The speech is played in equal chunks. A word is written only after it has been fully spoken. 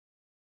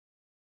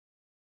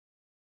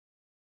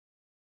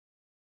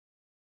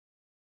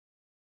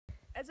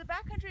As a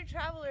backcountry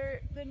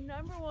traveler, the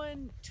number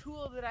one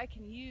tool that I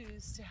can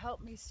use to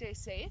help me stay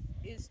safe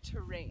is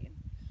terrain.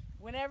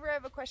 Whenever I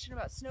have a question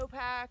about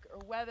snowpack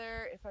or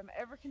weather, if I'm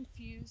ever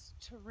confused,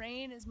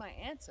 terrain is my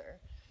answer.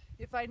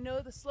 If I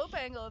know the slope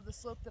angle of the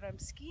slope that I'm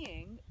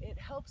skiing, it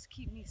helps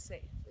keep me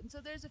safe. And so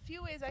there's a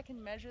few ways I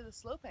can measure the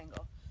slope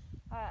angle.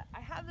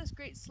 I have this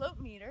great slope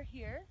meter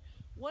here.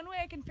 One way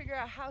I can figure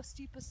out how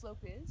steep a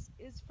slope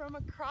is from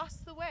across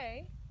the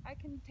way. I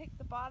can take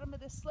the bottom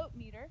of this slope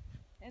meter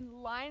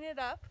and line it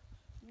up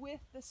with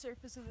the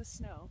surface of the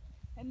snow,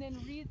 and then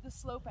read the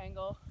slope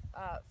angle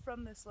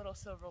from this little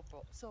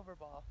silver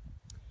ball.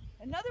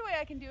 Another way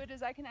I can do it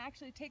is I can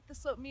actually take the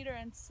slope meter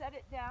and set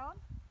it down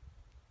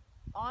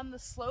on the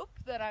slope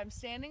that I'm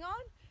standing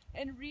on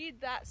and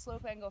read that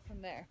slope angle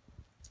from there.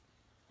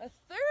 A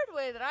third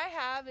way that I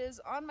have is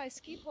on my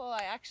ski pole.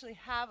 I actually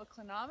have a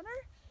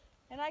clinometer,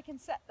 and I can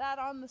set that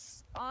on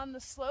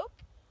the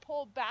slope,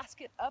 pull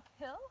basket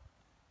uphill,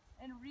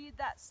 and read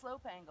that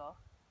slope angle.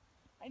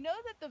 I know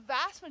that the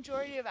vast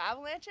majority of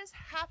avalanches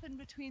happen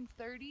between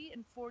 30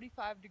 and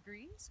 45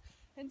 degrees,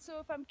 and so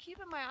if I'm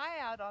keeping my eye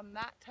out on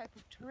that type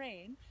of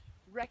terrain,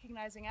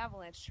 recognizing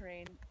avalanche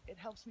terrain, it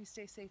helps me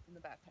stay safe in the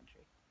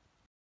backcountry.